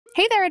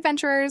Hey there,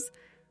 adventurers!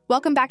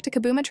 Welcome back to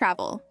Kabuma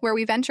Travel, where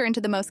we venture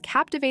into the most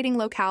captivating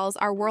locales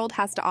our world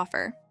has to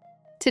offer.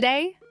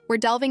 Today, we're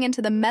delving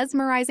into the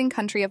mesmerizing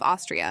country of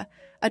Austria,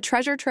 a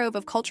treasure trove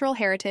of cultural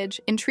heritage,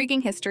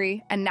 intriguing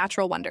history, and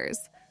natural wonders.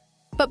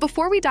 But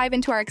before we dive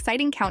into our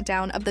exciting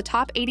countdown of the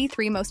top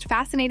 83 most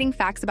fascinating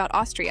facts about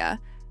Austria,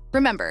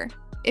 remember,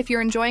 if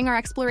you're enjoying our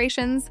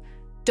explorations,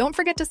 don't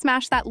forget to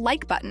smash that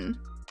like button.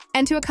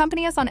 And to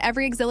accompany us on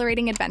every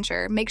exhilarating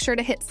adventure, make sure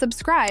to hit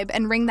subscribe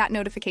and ring that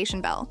notification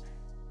bell.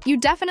 You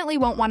definitely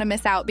won't want to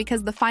miss out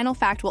because the final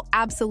fact will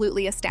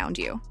absolutely astound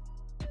you.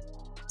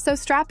 So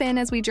strap in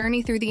as we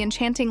journey through the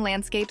enchanting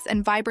landscapes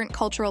and vibrant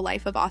cultural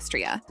life of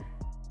Austria.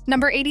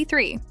 Number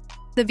 83,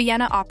 the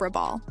Vienna Opera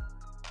Ball.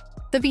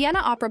 The Vienna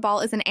Opera Ball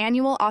is an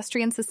annual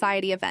Austrian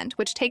society event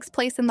which takes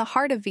place in the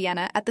heart of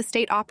Vienna at the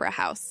State Opera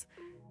House.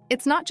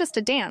 It's not just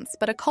a dance,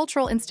 but a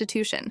cultural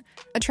institution,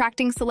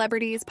 attracting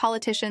celebrities,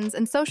 politicians,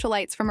 and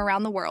socialites from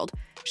around the world,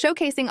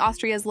 showcasing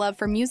Austria's love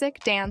for music,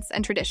 dance,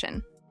 and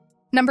tradition.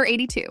 Number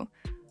 82,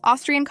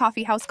 Austrian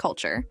coffeehouse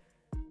culture.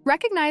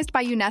 Recognized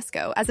by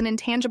UNESCO as an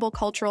intangible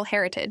cultural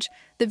heritage,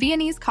 the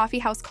Viennese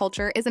coffeehouse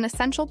culture is an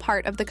essential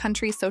part of the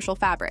country's social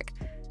fabric.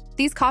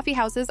 These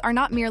coffeehouses are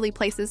not merely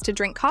places to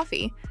drink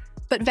coffee,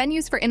 but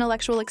venues for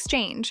intellectual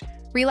exchange,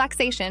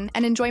 relaxation,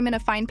 and enjoyment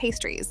of fine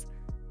pastries,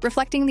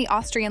 reflecting the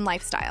Austrian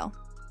lifestyle.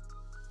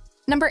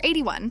 Number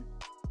 81,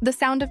 The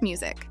Sound of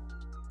Music.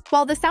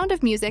 While The Sound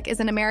of Music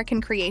is an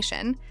American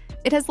creation,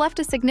 it has left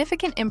a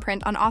significant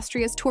imprint on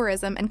Austria's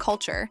tourism and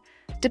culture,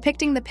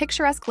 depicting the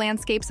picturesque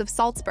landscapes of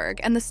Salzburg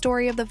and the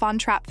story of the von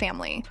Trapp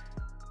family.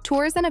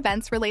 Tours and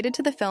events related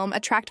to the film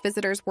attract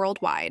visitors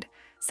worldwide,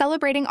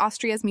 celebrating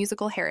Austria's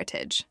musical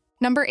heritage.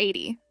 Number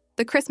 80,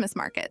 the Christmas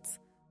markets.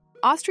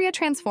 Austria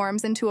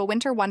transforms into a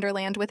winter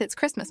wonderland with its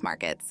Christmas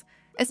markets,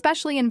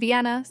 especially in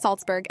Vienna,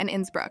 Salzburg, and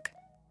Innsbruck.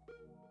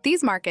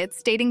 These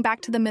markets, dating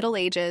back to the Middle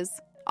Ages,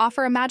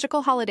 offer a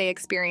magical holiday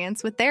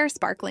experience with their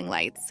sparkling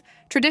lights,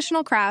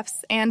 traditional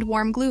crafts, and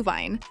warm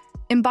glühwein,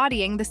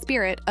 embodying the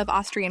spirit of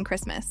Austrian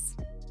Christmas.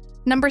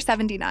 Number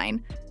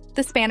 79,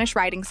 the Spanish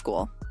Riding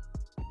School.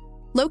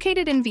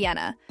 Located in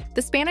Vienna,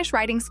 the Spanish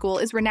Riding School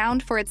is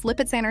renowned for its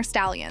Lipizzaner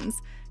stallions,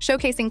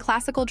 showcasing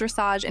classical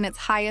dressage in its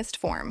highest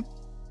form.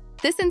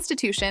 This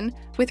institution,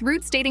 with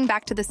roots dating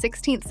back to the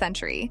 16th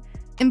century,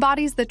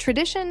 embodies the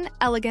tradition,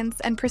 elegance,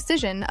 and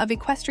precision of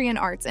equestrian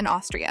arts in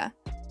Austria.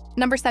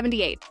 Number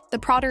 78, the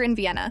Prater in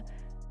Vienna.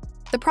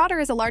 The Prater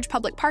is a large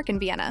public park in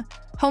Vienna,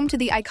 home to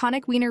the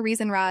iconic Wiener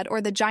Riesenrad or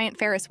the giant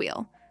Ferris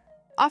wheel.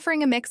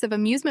 Offering a mix of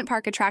amusement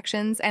park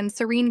attractions and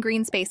serene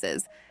green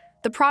spaces,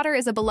 the Prater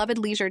is a beloved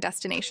leisure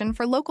destination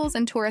for locals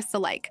and tourists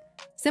alike,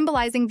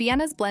 symbolizing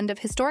Vienna's blend of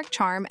historic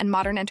charm and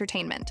modern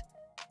entertainment.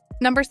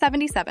 Number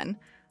 77,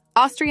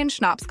 Austrian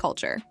schnapps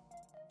culture.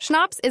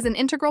 Schnapps is an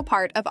integral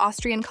part of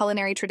Austrian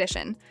culinary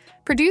tradition,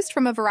 produced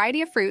from a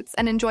variety of fruits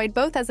and enjoyed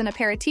both as an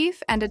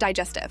aperitif and a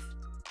digestif.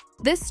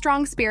 This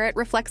strong spirit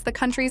reflects the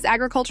country's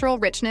agricultural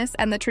richness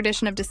and the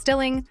tradition of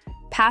distilling,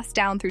 passed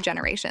down through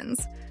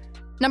generations.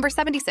 Number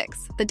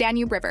 76, the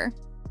Danube River.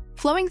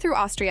 Flowing through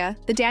Austria,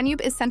 the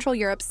Danube is Central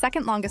Europe's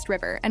second longest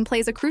river and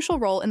plays a crucial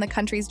role in the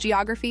country's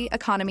geography,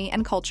 economy,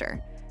 and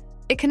culture.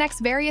 It connects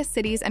various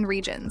cities and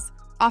regions,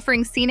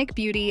 offering scenic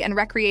beauty and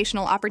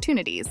recreational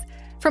opportunities,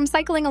 from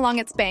cycling along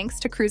its banks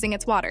to cruising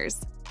its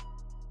waters.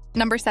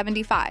 Number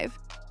 75,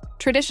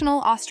 traditional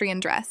Austrian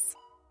dress.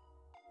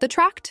 The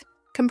Tracht,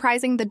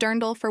 comprising the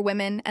Dirndl for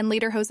women and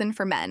Lederhosen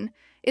for men,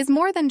 is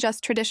more than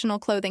just traditional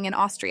clothing in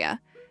Austria.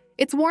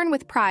 It's worn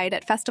with pride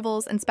at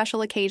festivals and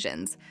special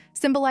occasions,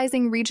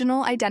 symbolizing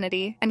regional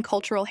identity and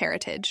cultural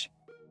heritage.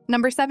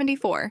 Number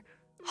 74,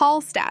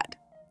 Hallstatt.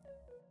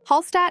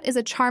 Hallstatt is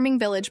a charming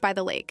village by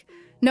the lake,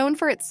 known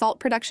for its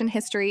salt production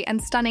history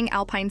and stunning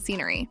alpine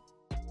scenery.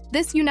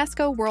 This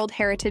UNESCO World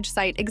Heritage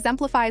Site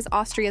exemplifies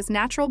Austria's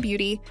natural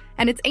beauty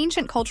and its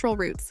ancient cultural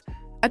roots,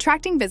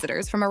 attracting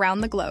visitors from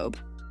around the globe.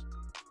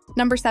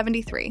 Number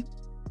 73,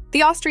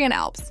 the Austrian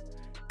Alps.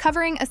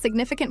 Covering a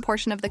significant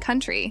portion of the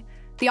country,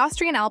 the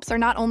Austrian Alps are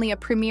not only a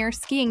premier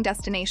skiing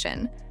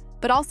destination,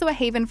 but also a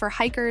haven for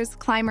hikers,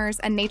 climbers,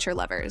 and nature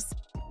lovers.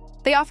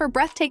 They offer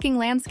breathtaking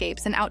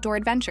landscapes and outdoor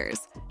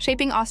adventures,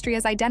 shaping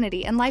Austria's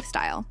identity and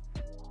lifestyle.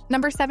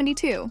 Number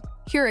 72,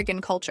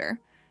 Heurigen culture.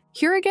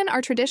 Heurigen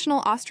are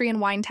traditional Austrian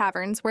wine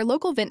taverns where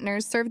local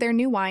vintners serve their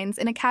new wines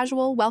in a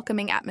casual,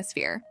 welcoming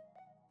atmosphere.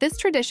 This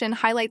tradition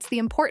highlights the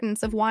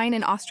importance of wine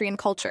in Austrian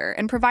culture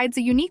and provides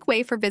a unique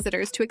way for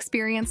visitors to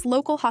experience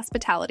local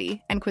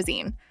hospitality and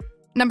cuisine.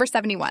 Number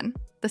 71,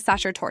 the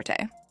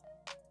Sachertorte.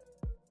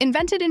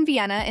 Invented in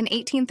Vienna in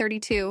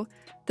 1832,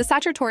 the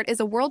Sachertorte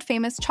is a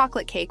world-famous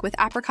chocolate cake with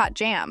apricot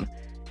jam,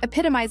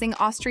 epitomizing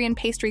Austrian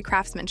pastry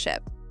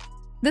craftsmanship.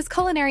 This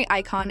culinary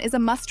icon is a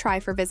must-try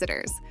for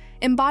visitors,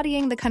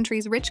 embodying the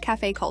country's rich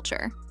café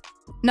culture.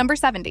 Number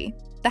 70,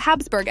 the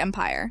Habsburg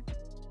Empire.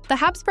 The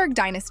Habsburg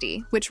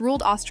dynasty, which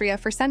ruled Austria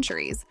for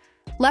centuries,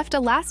 left a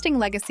lasting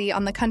legacy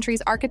on the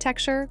country's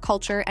architecture,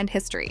 culture, and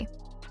history.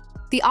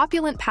 The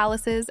opulent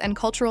palaces and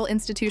cultural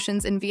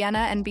institutions in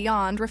Vienna and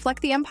beyond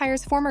reflect the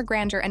empire's former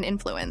grandeur and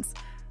influence.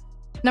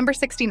 Number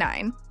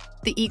 69.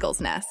 The Eagle's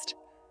Nest.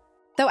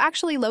 Though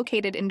actually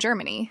located in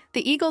Germany,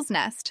 the Eagle's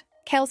Nest,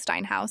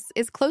 Kehlsteinhaus,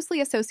 is closely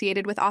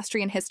associated with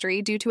Austrian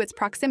history due to its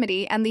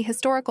proximity and the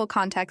historical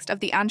context of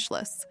the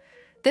Anschluss.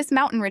 This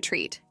mountain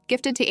retreat,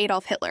 gifted to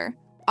Adolf Hitler,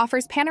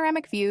 offers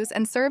panoramic views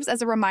and serves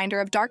as a reminder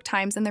of dark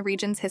times in the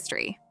region's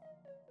history.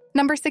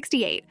 Number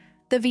 68.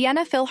 The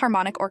Vienna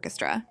Philharmonic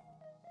Orchestra.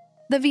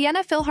 The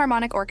Vienna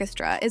Philharmonic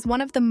Orchestra is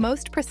one of the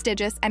most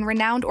prestigious and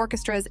renowned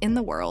orchestras in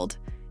the world,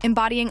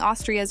 embodying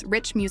Austria's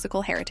rich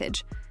musical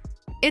heritage.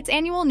 Its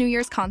annual New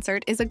Year's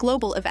concert is a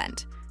global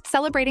event,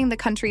 celebrating the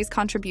country's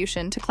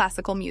contribution to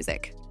classical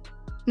music.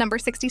 Number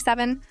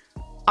 67.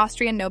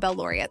 Austrian Nobel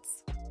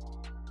Laureates.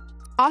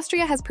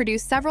 Austria has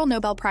produced several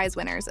Nobel Prize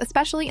winners,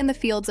 especially in the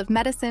fields of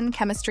medicine,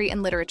 chemistry,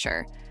 and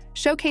literature,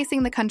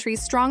 showcasing the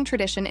country's strong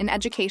tradition in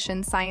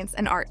education, science,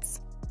 and arts.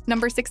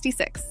 Number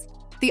 66.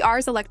 The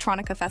Ars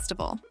Electronica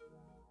Festival.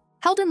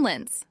 Held in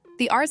Linz,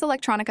 the Ars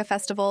Electronica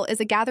Festival is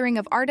a gathering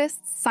of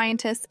artists,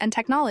 scientists, and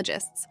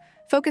technologists,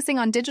 focusing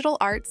on digital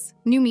arts,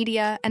 new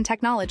media, and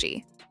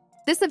technology.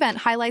 This event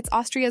highlights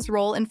Austria's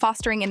role in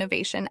fostering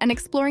innovation and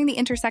exploring the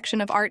intersection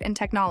of art and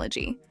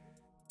technology.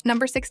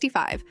 Number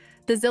 65.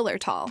 The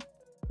Zillertal.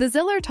 The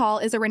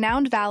Zillertal is a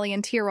renowned valley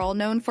in Tyrol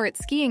known for its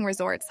skiing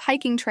resorts,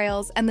 hiking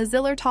trails, and the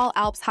Zillertal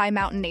Alps High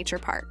Mountain Nature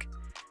Park.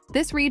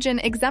 This region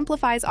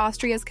exemplifies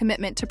Austria's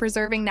commitment to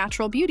preserving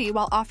natural beauty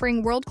while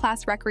offering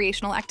world-class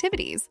recreational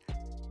activities.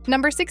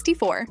 Number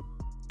 64.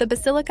 The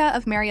Basilica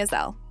of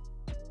Mariazell.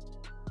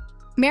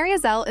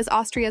 Mariazell is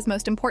Austria's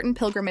most important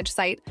pilgrimage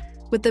site,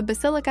 with the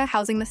basilica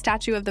housing the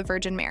statue of the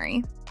Virgin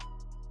Mary.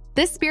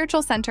 This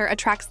spiritual center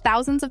attracts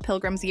thousands of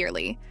pilgrims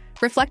yearly,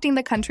 reflecting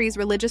the country's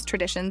religious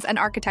traditions and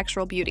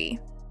architectural beauty.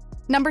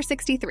 Number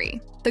 63.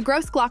 The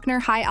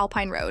Grossglockner High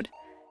Alpine Road.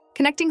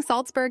 Connecting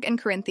Salzburg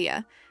and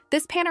Carinthia,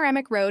 this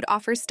panoramic road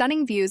offers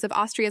stunning views of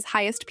Austria's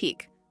highest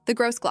peak, the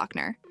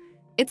Grossglockner.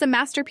 It's a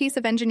masterpiece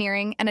of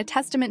engineering and a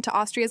testament to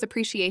Austria's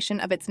appreciation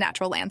of its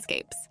natural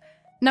landscapes.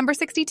 Number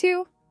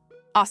 62.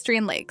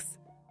 Austrian lakes.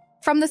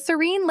 From the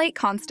serene Lake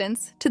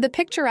Constance to the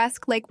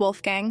picturesque Lake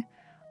Wolfgang,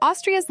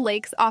 Austria's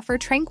lakes offer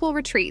tranquil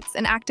retreats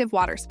and active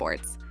water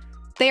sports.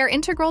 They are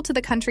integral to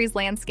the country's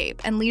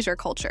landscape and leisure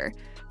culture,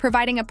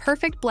 providing a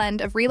perfect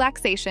blend of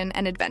relaxation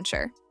and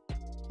adventure.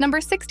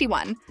 Number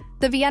 61.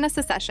 The Vienna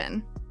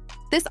Secession.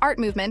 This art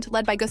movement,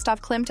 led by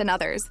Gustav Klimt and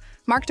others,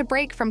 marked a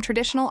break from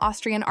traditional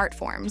Austrian art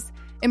forms,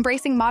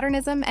 embracing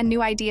modernism and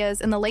new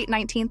ideas in the late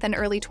 19th and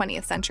early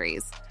 20th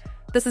centuries.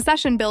 The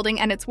Secession building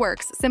and its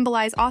works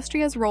symbolize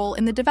Austria's role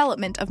in the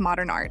development of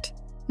modern art.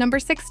 Number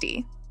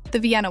 60. The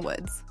Vienna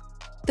Woods.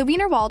 The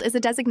Wienerwald is a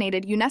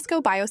designated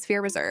UNESCO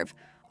Biosphere Reserve,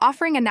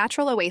 offering a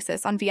natural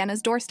oasis on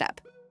Vienna's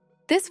doorstep.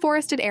 This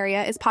forested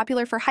area is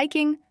popular for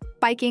hiking,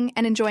 biking,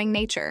 and enjoying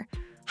nature,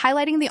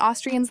 highlighting the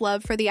Austrians'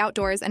 love for the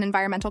outdoors and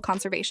environmental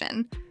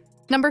conservation.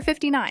 Number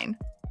 59.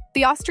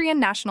 The Austrian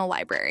National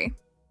Library.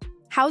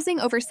 Housing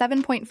over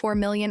 7.4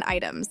 million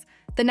items,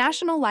 the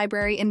National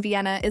Library in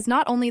Vienna is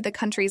not only the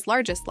country's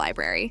largest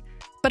library,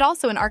 but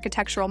also an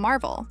architectural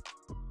marvel.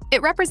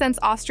 It represents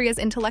Austria's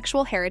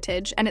intellectual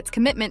heritage and its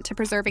commitment to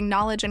preserving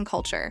knowledge and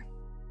culture.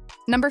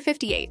 Number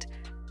 58.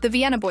 The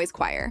Vienna Boys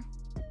Choir.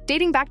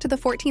 Dating back to the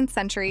 14th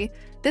century,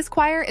 this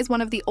choir is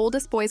one of the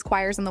oldest boys'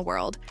 choirs in the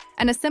world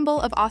and a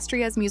symbol of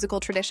Austria's musical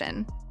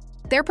tradition.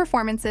 Their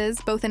performances,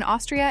 both in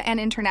Austria and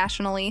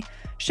internationally,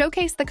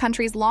 showcase the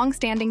country's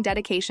long-standing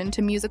dedication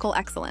to musical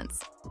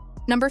excellence.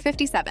 Number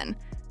 57.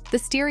 The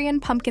Styrian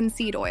Pumpkin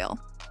Seed Oil.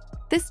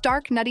 This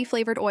dark,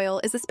 nutty-flavored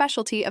oil is a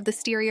specialty of the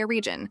Styria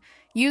region,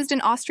 used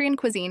in Austrian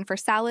cuisine for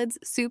salads,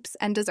 soups,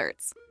 and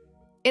desserts.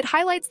 It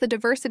highlights the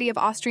diversity of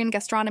Austrian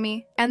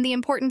gastronomy and the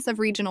importance of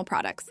regional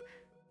products.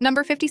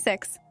 Number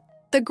 56.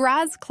 The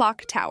Graz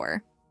Clock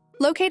Tower.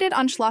 Located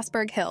on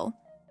Schlossberg Hill,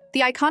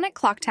 the iconic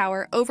clock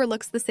tower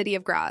overlooks the city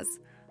of Graz,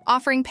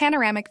 offering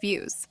panoramic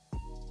views.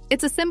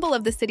 It's a symbol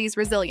of the city's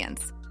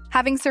resilience,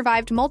 having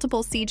survived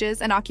multiple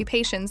sieges and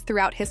occupations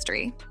throughout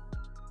history.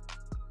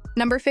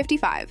 Number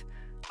 55.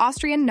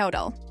 Austrian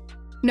Knödel.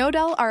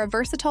 Knödel are a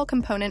versatile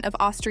component of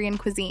Austrian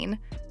cuisine,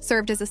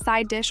 served as a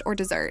side dish or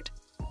dessert.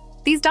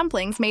 These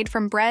dumplings, made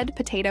from bread,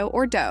 potato,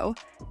 or dough,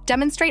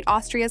 demonstrate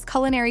Austria's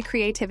culinary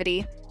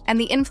creativity and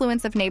the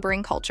influence of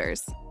neighboring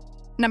cultures.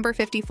 Number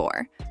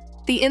 54.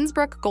 The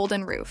Innsbruck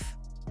Golden Roof.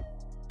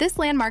 This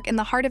landmark in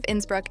the heart of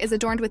Innsbruck is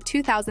adorned with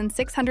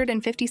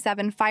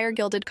 2,657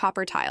 fire-gilded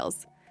copper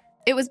tiles.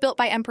 It was built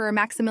by Emperor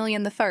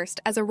Maximilian I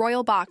as a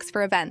royal box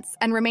for events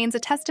and remains a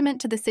testament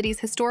to the city's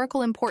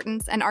historical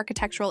importance and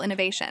architectural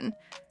innovation.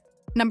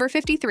 Number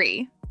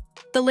 53.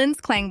 The Linz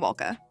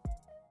Klangwolke.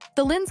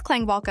 The Linz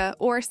Klangwolke,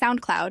 or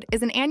SoundCloud,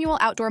 is an annual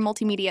outdoor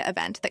multimedia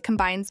event that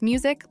combines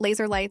music,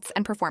 laser lights,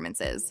 and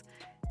performances.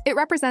 It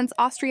represents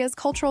Austria's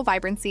cultural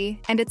vibrancy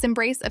and its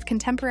embrace of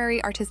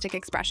contemporary artistic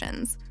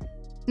expressions.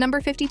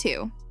 Number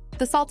 52.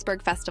 The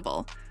Salzburg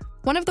Festival.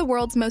 One of the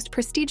world's most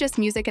prestigious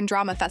music and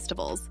drama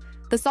festivals,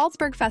 the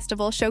Salzburg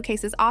Festival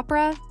showcases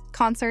opera,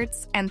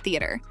 concerts, and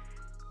theater.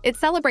 It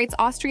celebrates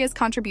Austria's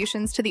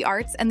contributions to the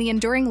arts and the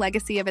enduring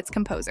legacy of its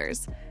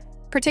composers,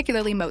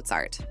 particularly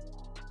Mozart.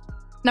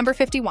 Number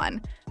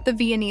 51, the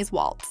Viennese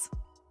waltz.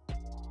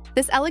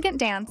 This elegant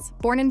dance,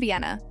 born in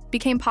Vienna,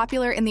 became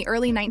popular in the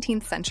early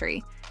 19th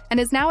century and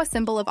is now a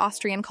symbol of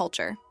Austrian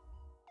culture.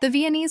 The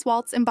Viennese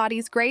waltz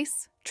embodies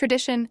grace,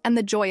 tradition, and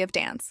the joy of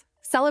dance,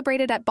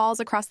 celebrated at balls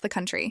across the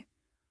country.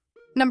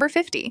 Number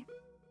 50,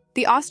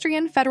 the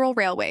Austrian Federal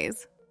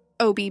Railways,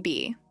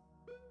 OBB.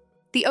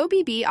 The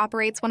OBB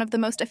operates one of the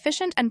most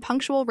efficient and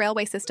punctual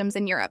railway systems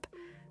in Europe,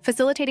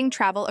 facilitating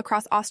travel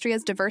across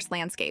Austria's diverse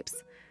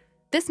landscapes.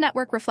 This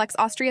network reflects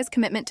Austria's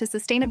commitment to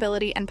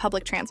sustainability and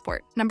public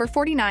transport. Number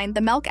 49,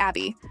 the Melk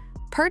Abbey.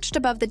 Perched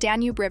above the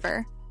Danube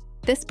River,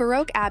 this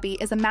Baroque abbey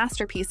is a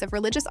masterpiece of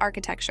religious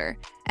architecture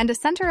and a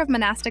center of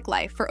monastic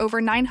life for over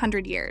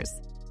 900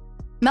 years.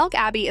 Melk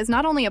Abbey is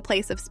not only a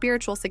place of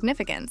spiritual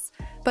significance,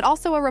 but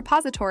also a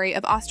repository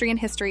of Austrian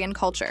history and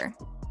culture.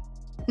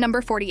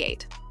 Number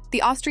 48,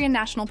 the Austrian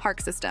National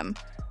Park System.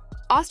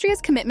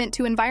 Austria's commitment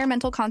to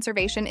environmental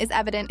conservation is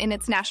evident in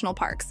its national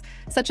parks,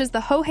 such as the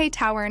Hohe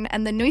Tauern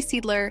and the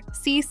Neusiedler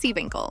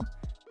Seewinkel.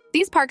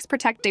 These parks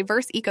protect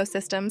diverse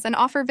ecosystems and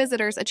offer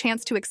visitors a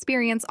chance to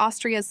experience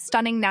Austria's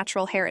stunning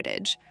natural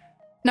heritage.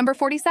 Number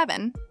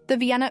 47, the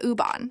Vienna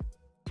U-Bahn.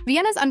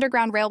 Vienna's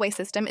underground railway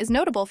system is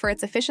notable for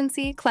its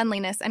efficiency,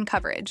 cleanliness, and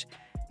coverage,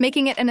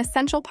 making it an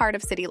essential part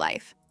of city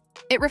life.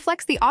 It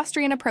reflects the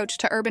Austrian approach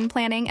to urban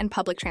planning and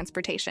public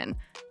transportation.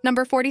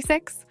 Number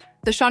 46,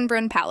 the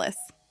Schönbrunn Palace.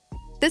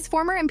 This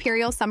former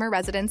imperial summer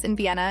residence in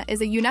Vienna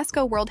is a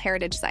UNESCO World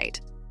Heritage Site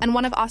and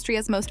one of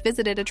Austria's most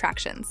visited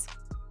attractions.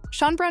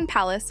 Schönbrunn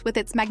Palace, with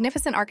its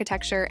magnificent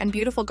architecture and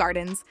beautiful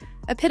gardens,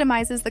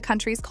 epitomizes the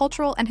country's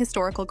cultural and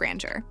historical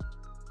grandeur.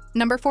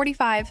 Number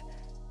 45,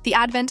 the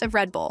advent of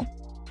Red Bull.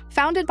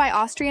 Founded by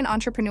Austrian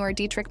entrepreneur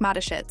Dietrich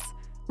Mateschitz,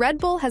 Red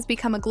Bull has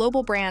become a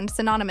global brand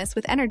synonymous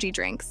with energy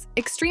drinks,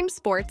 extreme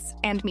sports,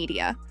 and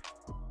media.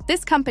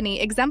 This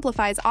company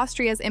exemplifies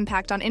Austria's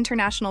impact on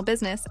international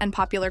business and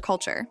popular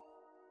culture.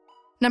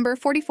 Number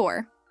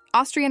 44,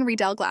 Austrian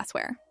Riedel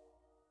glassware.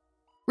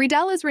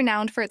 Riedel is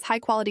renowned for its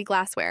high-quality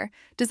glassware,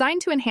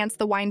 designed to enhance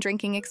the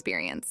wine-drinking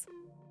experience.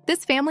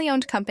 This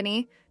family-owned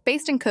company,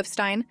 based in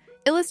Kufstein,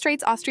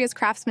 illustrates Austria's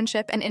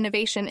craftsmanship and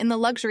innovation in the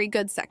luxury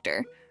goods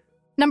sector.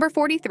 Number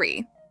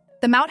 43,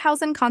 the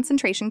Mauthausen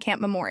Concentration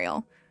Camp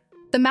Memorial.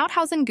 The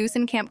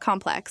Mauthausen Camp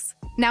Complex,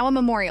 now a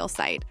memorial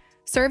site,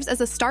 serves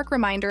as a stark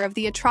reminder of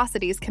the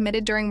atrocities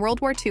committed during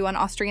World War II on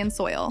Austrian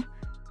soil.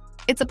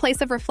 It's a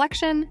place of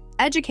reflection,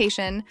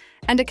 education,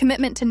 and a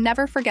commitment to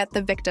never forget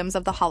the victims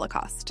of the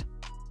Holocaust.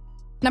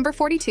 Number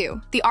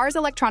 42, the Ars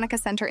Electronica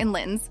Center in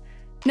Linz.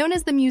 Known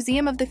as the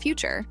Museum of the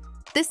Future,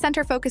 this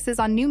center focuses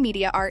on new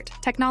media art,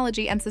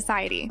 technology, and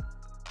society.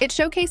 It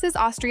showcases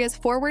Austria's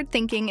forward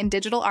thinking in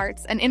digital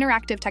arts and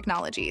interactive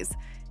technologies,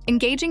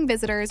 engaging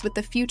visitors with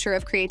the future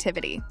of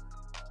creativity.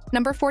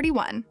 Number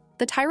 41,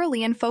 the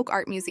Tyrolean Folk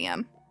Art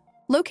Museum.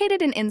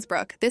 Located in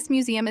Innsbruck, this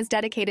museum is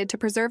dedicated to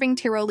preserving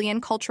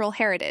Tyrolean cultural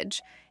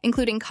heritage,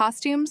 including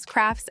costumes,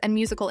 crafts, and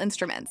musical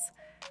instruments.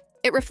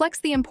 It reflects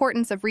the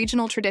importance of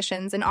regional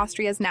traditions in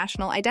Austria's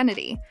national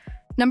identity.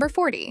 Number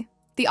 40,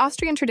 the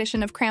Austrian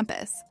tradition of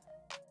Krampus.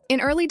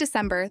 In early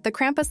December, the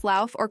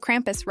Krampuslauf or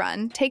Krampus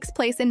Run takes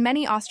place in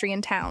many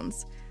Austrian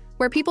towns,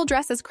 where people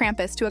dress as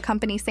Krampus to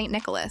accompany St.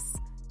 Nicholas.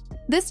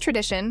 This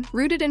tradition,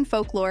 rooted in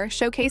folklore,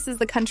 showcases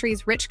the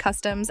country's rich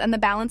customs and the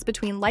balance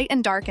between light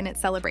and dark in its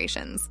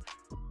celebrations.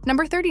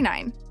 Number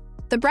 39,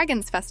 the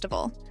Bregenz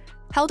Festival.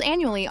 Held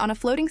annually on a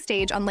floating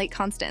stage on Lake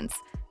Constance,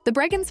 the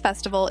Bregenz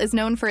Festival is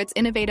known for its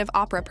innovative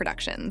opera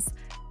productions.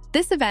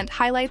 This event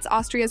highlights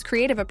Austria's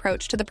creative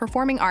approach to the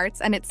performing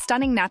arts and its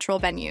stunning natural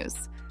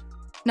venues.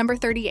 Number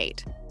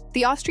 38,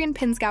 the Austrian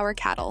Pinzgauer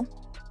cattle.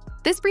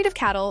 This breed of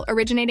cattle,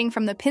 originating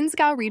from the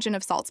Pinzgau region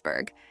of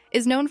Salzburg,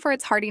 is known for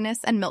its hardiness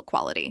and milk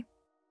quality.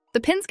 The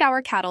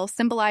Pinzgauer cattle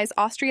symbolize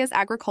Austria's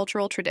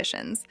agricultural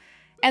traditions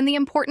and the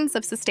importance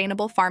of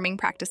sustainable farming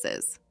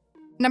practices.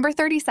 Number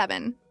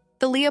 37,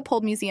 the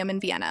Leopold Museum in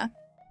Vienna.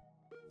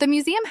 The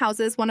museum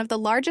houses one of the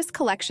largest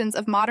collections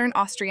of modern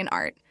Austrian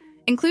art,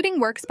 including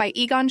works by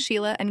Egon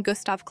Schiele and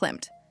Gustav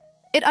Klimt.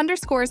 It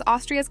underscores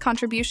Austria's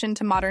contribution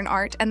to modern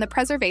art and the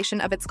preservation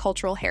of its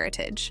cultural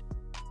heritage.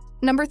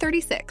 Number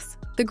 36,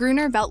 the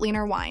Gruner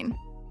Veltliner wine.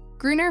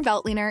 Gruner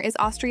Veltliner is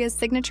Austria's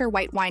signature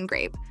white wine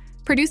grape,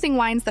 producing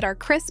wines that are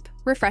crisp,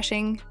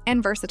 refreshing,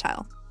 and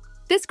versatile.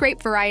 This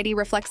grape variety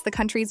reflects the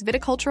country's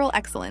viticultural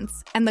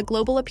excellence and the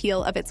global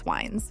appeal of its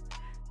wines.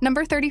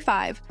 Number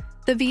 35,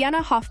 the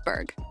Vienna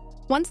Hofburg.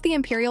 Once the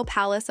imperial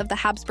palace of the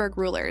Habsburg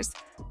rulers,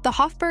 the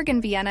Hofburg in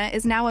Vienna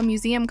is now a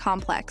museum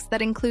complex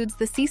that includes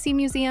the Sisi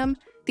Museum,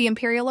 the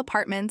Imperial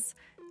Apartments,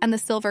 and the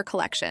Silver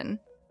Collection.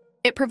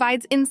 It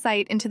provides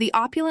insight into the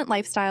opulent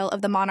lifestyle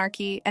of the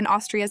monarchy and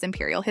Austria's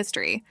imperial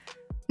history.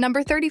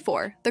 Number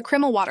 34, the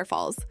Krimmel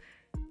Waterfalls.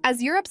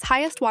 As Europe's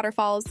highest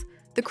waterfalls,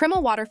 the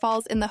Krimmel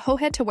Waterfalls in the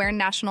Hohe Tauern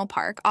National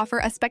Park offer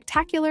a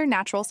spectacular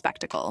natural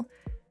spectacle.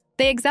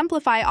 They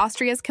exemplify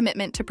Austria's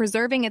commitment to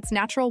preserving its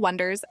natural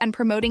wonders and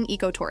promoting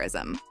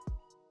ecotourism.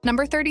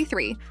 Number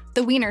 33,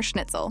 the Wiener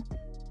Schnitzel.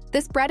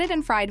 This breaded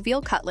and fried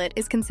veal cutlet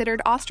is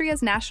considered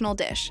Austria's national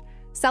dish,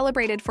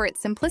 celebrated for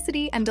its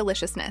simplicity and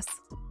deliciousness.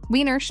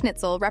 Wiener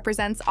Schnitzel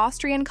represents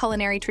Austrian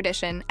culinary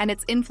tradition and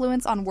its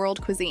influence on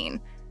world cuisine.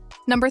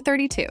 Number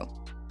 32.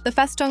 The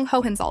Festung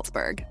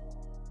Hohensalzburg.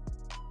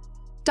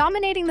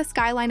 Dominating the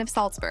skyline of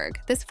Salzburg,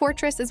 this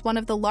fortress is one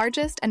of the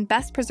largest and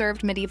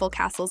best-preserved medieval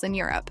castles in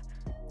Europe.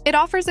 It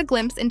offers a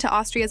glimpse into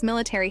Austria's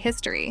military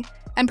history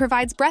and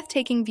provides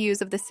breathtaking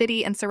views of the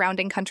city and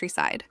surrounding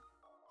countryside.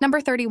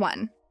 Number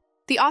 31.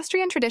 The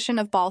Austrian tradition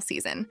of ball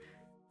season.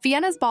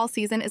 Vienna's ball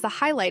season is a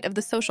highlight of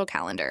the social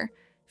calendar,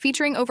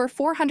 featuring over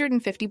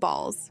 450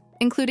 balls,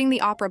 including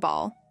the opera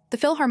ball, the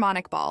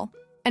Philharmonic ball,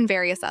 and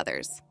various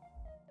others.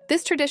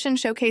 This tradition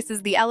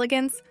showcases the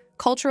elegance,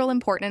 cultural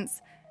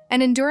importance,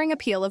 and enduring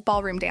appeal of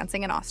ballroom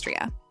dancing in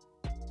Austria.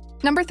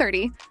 Number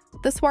 30.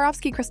 The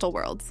Swarovski Crystal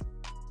Worlds.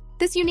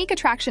 This unique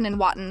attraction in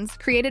Wattens,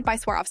 created by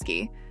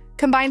Swarovski,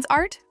 combines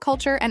art,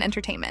 culture, and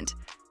entertainment,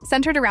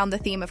 centered around the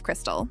theme of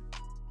crystal.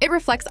 It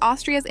reflects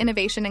Austria's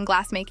innovation in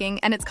glassmaking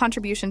and its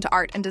contribution to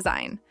art and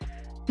design.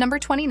 Number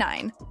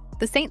 29.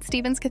 The St.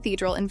 Stephen's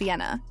Cathedral in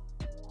Vienna.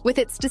 With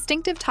its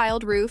distinctive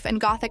tiled roof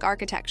and Gothic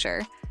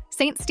architecture,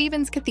 St.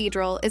 Stephen's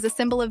Cathedral is a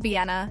symbol of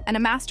Vienna and a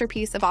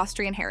masterpiece of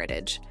Austrian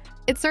heritage.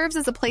 It serves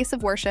as a place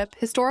of worship,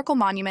 historical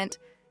monument,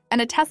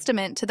 and a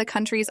testament to the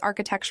country's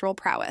architectural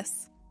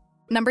prowess.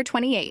 Number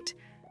 28.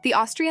 The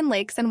Austrian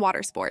lakes and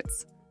water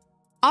sports.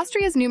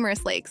 Austria's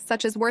numerous lakes,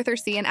 such as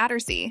Wörthersee and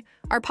Attersee,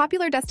 are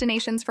popular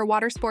destinations for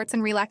water sports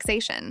and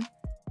relaxation.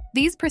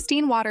 These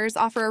pristine waters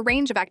offer a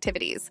range of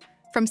activities,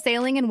 from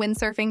sailing and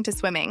windsurfing to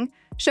swimming,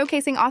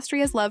 showcasing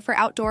Austria's love for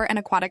outdoor and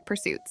aquatic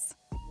pursuits.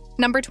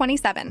 Number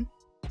 27.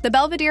 The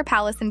Belvedere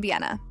Palace in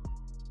Vienna.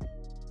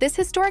 This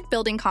historic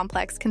building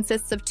complex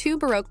consists of two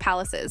Baroque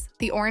palaces,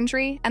 the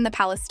Orangery and the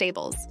Palace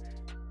Stables.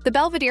 The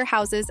Belvedere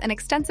houses an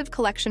extensive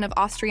collection of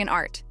Austrian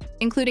art,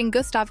 including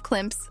Gustav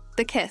Klimt's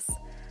The Kiss,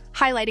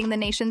 highlighting the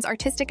nation's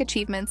artistic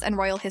achievements and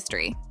royal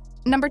history.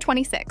 Number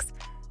 26.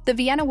 The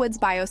Vienna Woods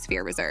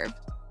Biosphere Reserve.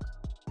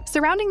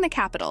 Surrounding the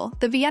capital,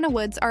 the Vienna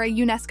Woods are a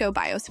UNESCO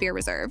Biosphere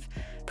Reserve,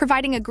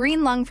 providing a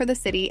green lung for the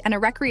city and a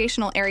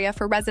recreational area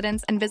for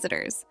residents and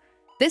visitors.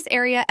 This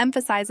area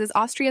emphasizes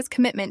Austria's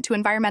commitment to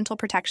environmental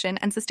protection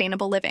and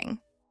sustainable living.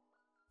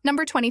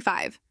 Number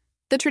 25.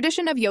 The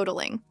tradition of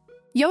yodeling.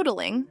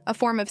 Yodeling, a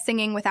form of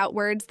singing without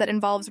words that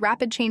involves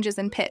rapid changes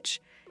in pitch,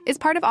 is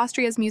part of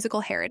Austria's musical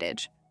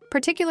heritage,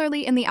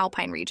 particularly in the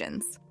Alpine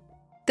regions.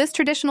 This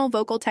traditional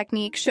vocal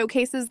technique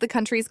showcases the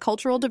country's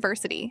cultural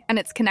diversity and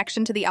its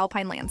connection to the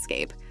Alpine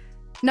landscape.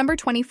 Number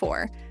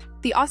 24.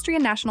 The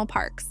Austrian National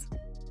Parks.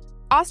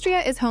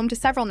 Austria is home to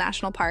several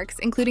national parks,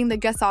 including the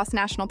Gossas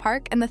National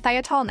Park and the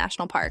Thyatal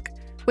National Park,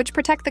 which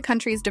protect the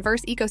country's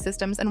diverse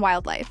ecosystems and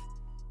wildlife.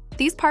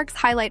 These parks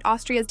highlight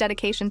Austria's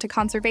dedication to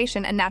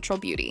conservation and natural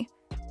beauty.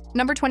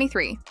 Number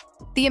 23.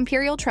 The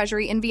Imperial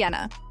Treasury in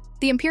Vienna.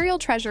 The Imperial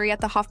Treasury at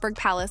the Hofburg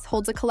Palace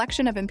holds a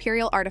collection of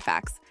imperial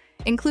artifacts,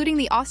 including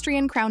the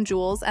Austrian crown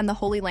jewels and the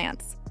Holy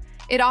Lance.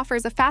 It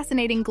offers a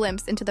fascinating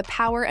glimpse into the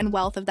power and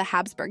wealth of the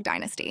Habsburg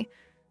dynasty.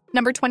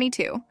 Number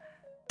 22.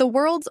 The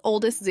world's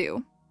oldest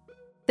zoo.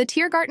 The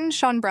Tiergarten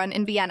Schönbrunn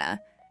in Vienna,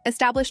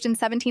 established in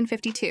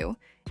 1752,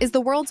 is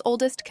the world's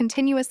oldest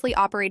continuously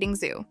operating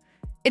zoo.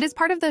 It is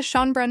part of the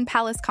Schönbrunn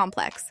Palace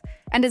complex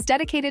and is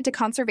dedicated to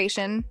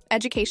conservation,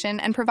 education,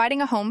 and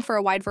providing a home for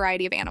a wide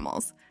variety of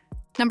animals.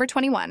 Number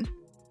 21.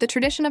 The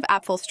tradition of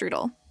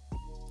Apfelstrudel.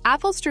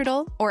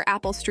 Apfelstrudel, or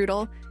apple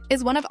strudel,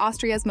 is one of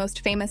Austria's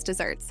most famous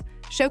desserts,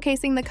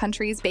 showcasing the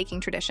country's baking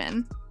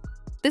tradition.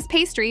 This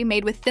pastry,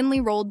 made with thinly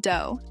rolled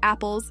dough,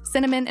 apples,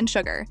 cinnamon, and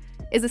sugar,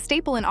 is a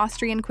staple in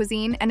Austrian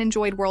cuisine and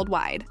enjoyed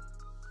worldwide.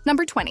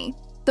 Number 20.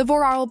 The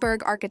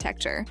Vorarlberg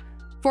architecture.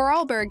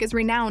 Vorarlberg is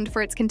renowned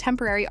for its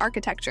contemporary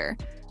architecture,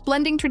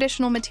 blending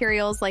traditional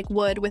materials like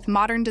wood with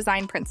modern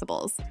design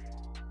principles.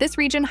 This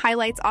region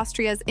highlights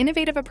Austria's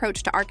innovative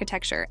approach to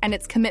architecture and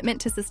its commitment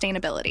to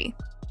sustainability.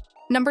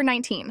 Number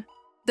 19.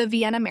 The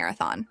Vienna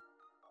Marathon.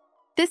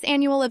 This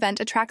annual event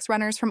attracts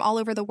runners from all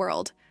over the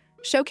world,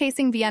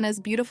 showcasing Vienna's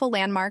beautiful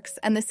landmarks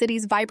and the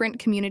city's vibrant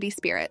community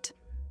spirit.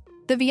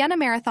 The Vienna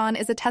Marathon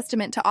is a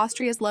testament to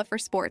Austria's love for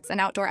sports and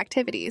outdoor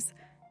activities.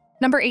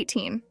 Number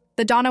 18.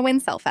 The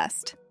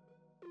Donauinselfest.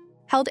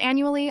 Held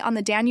annually on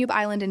the Danube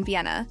Island in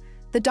Vienna,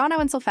 the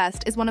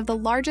Donauinselfest is one of the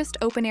largest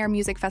open-air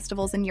music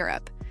festivals in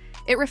Europe.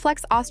 It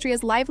reflects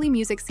Austria's lively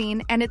music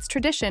scene and its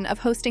tradition of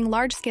hosting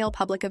large-scale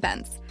public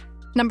events.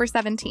 Number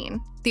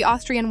 17. The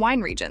Austrian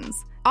wine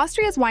regions.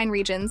 Austria's wine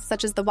regions,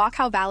 such as the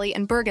Wachau Valley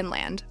and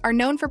Burgenland, are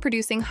known for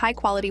producing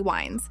high-quality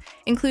wines,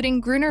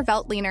 including Gruner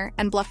Veltliner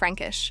and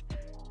Blaufränkisch.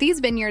 These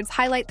vineyards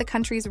highlight the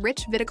country's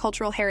rich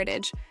viticultural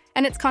heritage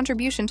and its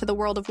contribution to the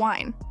world of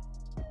wine.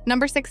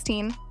 Number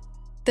 16.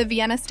 The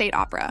Vienna State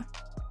Opera.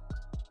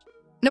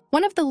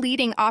 One of the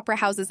leading opera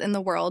houses in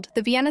the world,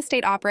 the Vienna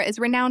State Opera is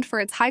renowned for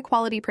its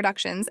high-quality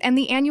productions and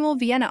the annual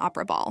Vienna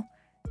Opera Ball.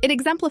 It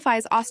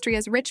exemplifies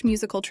Austria's rich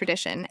musical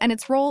tradition and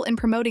its role in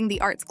promoting the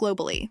arts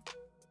globally.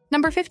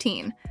 Number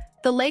 15.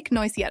 The Lake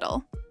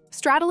Neusiedl.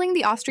 Straddling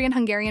the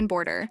Austrian-Hungarian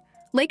border,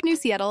 Lake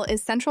Neusiedl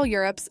is Central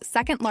Europe's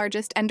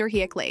second-largest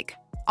endorheic lake,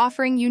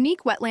 offering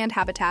unique wetland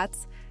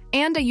habitats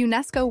and a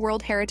UNESCO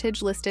World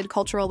Heritage listed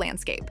cultural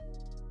landscape.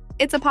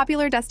 It's a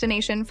popular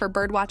destination for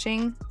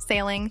birdwatching,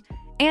 sailing,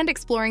 and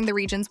exploring the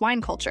region's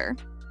wine culture.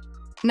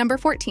 Number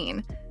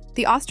 14.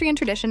 The Austrian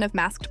tradition of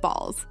masked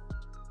balls.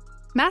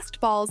 Masked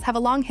balls have a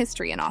long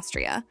history in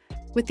Austria,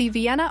 with the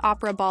Vienna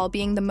Opera Ball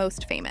being the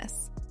most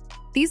famous.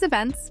 These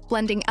events,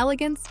 blending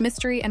elegance,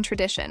 mystery, and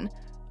tradition,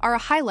 are a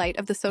highlight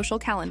of the social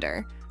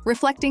calendar,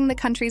 reflecting the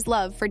country's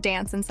love for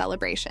dance and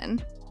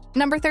celebration.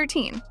 Number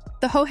 13.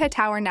 The Hohe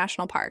Tauern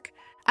National Park.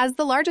 As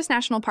the largest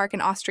national park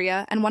in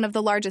Austria and one of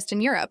the largest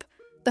in Europe,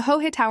 the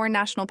Hohe Tauern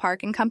National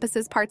Park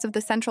encompasses parts of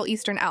the central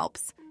Eastern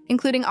Alps,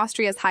 including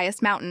Austria's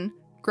highest mountain,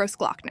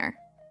 Großglockner.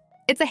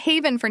 It's a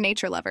haven for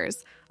nature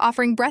lovers,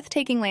 offering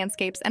breathtaking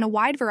landscapes and a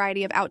wide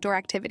variety of outdoor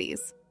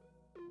activities.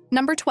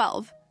 Number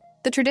 12.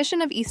 The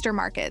tradition of Easter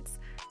markets.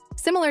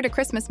 Similar to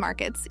Christmas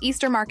markets,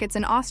 Easter markets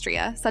in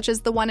Austria, such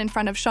as the one in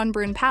front of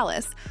Schönbrunn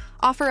Palace,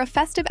 offer a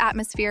festive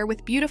atmosphere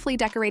with beautifully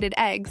decorated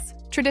eggs,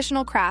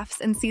 traditional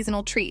crafts, and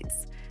seasonal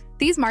treats.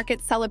 These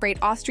markets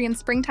celebrate Austrian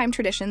springtime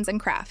traditions and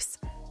crafts.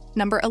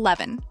 Number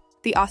 11.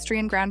 The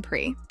Austrian Grand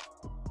Prix.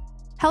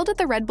 Held at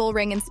the Red Bull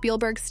Ring in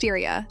Spielberg,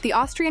 Styria, the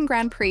Austrian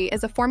Grand Prix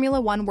is a Formula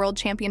One World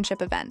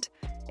Championship event.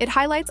 It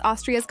highlights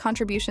Austria's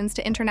contributions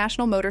to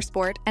international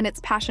motorsport and its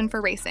passion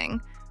for racing.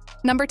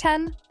 Number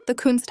 10. The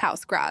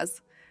Kunsthaus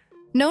Graz.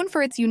 Known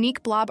for its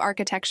unique blob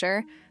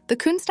architecture, the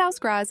Kunsthaus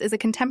Graz is a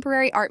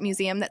contemporary art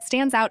museum that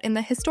stands out in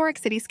the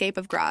historic cityscape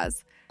of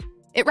Graz.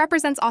 It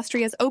represents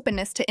Austria's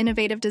openness to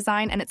innovative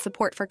design and its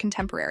support for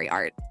contemporary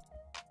art.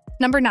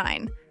 Number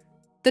 9.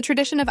 The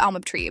tradition of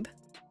Almabtrieb.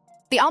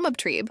 The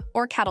Almabtrieb,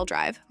 or cattle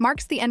drive,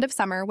 marks the end of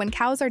summer when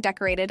cows are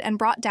decorated and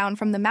brought down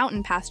from the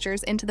mountain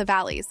pastures into the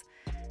valleys.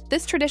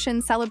 This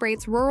tradition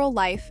celebrates rural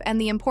life and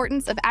the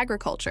importance of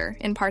agriculture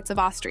in parts of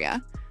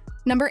Austria.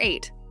 Number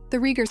 8. The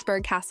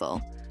Regensburg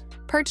Castle.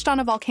 Perched on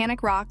a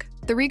volcanic rock,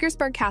 the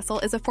Regensburg Castle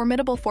is a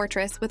formidable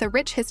fortress with a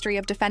rich history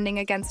of defending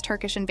against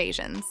Turkish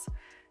invasions.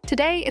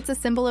 Today, it's a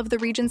symbol of the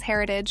region's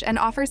heritage and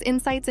offers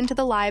insights into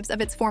the lives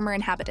of its former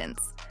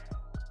inhabitants.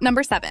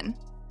 Number 7.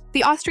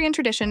 The Austrian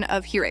tradition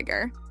of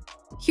Heuriger.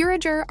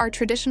 Heuriger are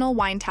traditional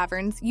wine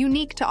taverns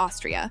unique to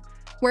Austria,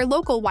 where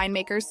local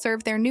winemakers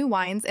serve their new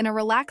wines in a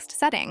relaxed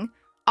setting,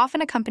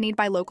 often accompanied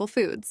by local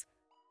foods.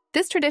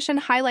 This tradition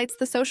highlights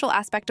the social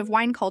aspect of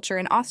wine culture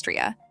in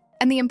Austria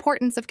and the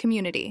importance of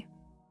community.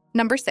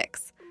 Number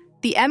 6.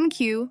 The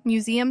MQ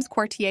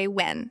Museumsquartier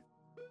Wien.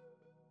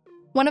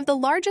 One of the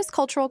largest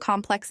cultural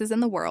complexes in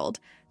the world,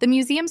 the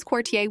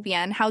Museumsquartier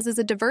Wien houses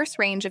a diverse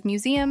range of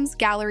museums,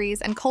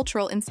 galleries, and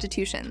cultural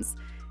institutions.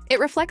 It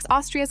reflects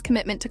Austria's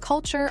commitment to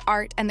culture,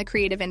 art, and the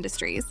creative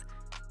industries.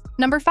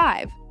 Number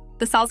 5.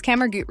 The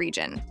Salzkammergut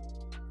region.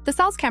 The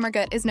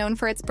Salzkammergut is known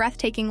for its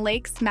breathtaking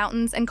lakes,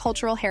 mountains, and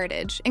cultural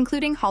heritage,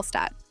 including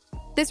Hallstatt.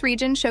 This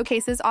region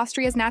showcases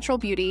Austria's natural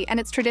beauty and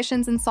its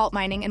traditions in salt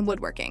mining and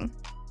woodworking.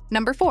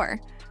 Number 4.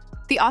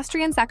 The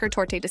Austrian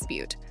Sachertorte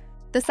dispute.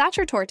 The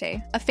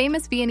Sachertorte, a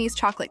famous Viennese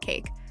chocolate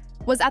cake,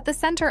 was at the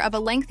center of a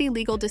lengthy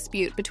legal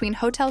dispute between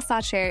Hotel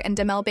Sacher and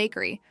Demel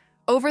Bakery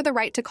over the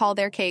right to call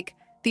their cake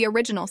the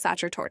original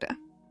Sachertorte.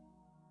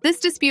 This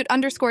dispute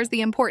underscores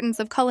the importance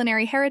of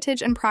culinary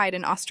heritage and pride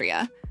in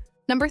Austria.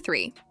 Number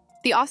 3.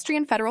 The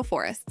Austrian Federal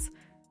Forests.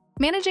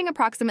 Managing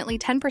approximately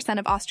 10%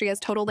 of Austria's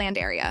total land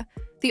area,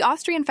 the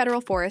Austrian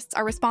Federal Forests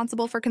are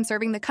responsible for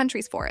conserving the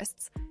country's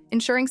forests,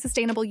 ensuring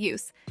sustainable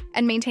use,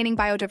 and maintaining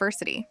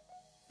biodiversity.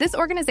 This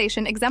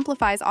organization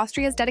exemplifies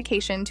Austria's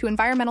dedication to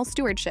environmental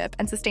stewardship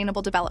and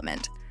sustainable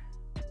development.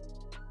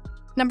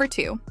 Number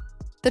 2.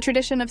 The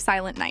tradition of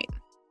Silent Night.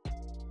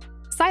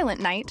 Silent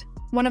Night,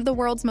 one of the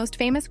world's most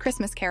famous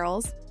Christmas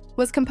carols,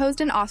 was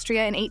composed in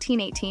Austria in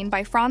 1818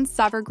 by Franz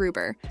Xaver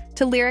Gruber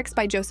to lyrics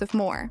by Joseph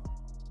Moore.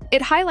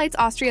 It highlights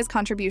Austria's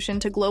contribution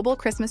to global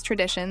Christmas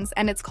traditions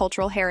and its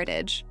cultural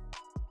heritage.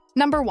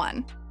 Number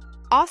 1.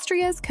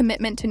 Austria's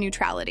commitment to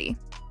neutrality.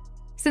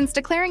 Since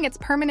declaring its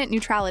permanent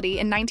neutrality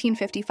in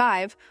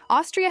 1955,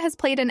 Austria has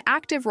played an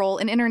active role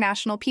in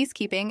international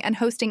peacekeeping and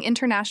hosting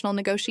international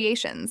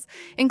negotiations,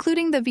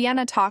 including the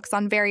Vienna talks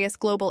on various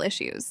global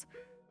issues.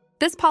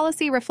 This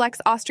policy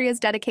reflects Austria's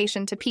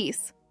dedication to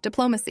peace,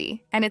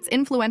 diplomacy, and its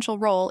influential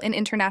role in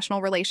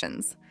international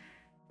relations.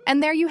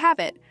 And there you have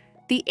it,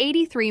 the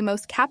 83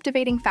 most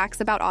captivating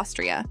facts about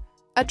Austria,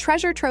 a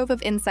treasure trove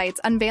of insights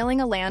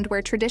unveiling a land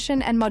where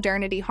tradition and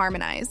modernity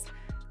harmonize,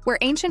 where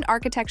ancient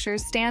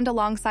architectures stand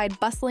alongside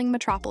bustling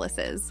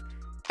metropolises,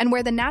 and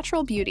where the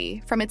natural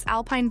beauty, from its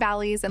alpine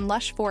valleys and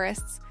lush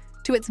forests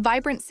to its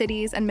vibrant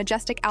cities and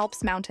majestic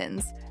Alps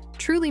mountains,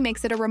 truly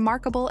makes it a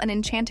remarkable and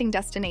enchanting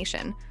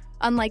destination,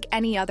 unlike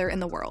any other in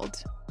the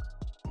world.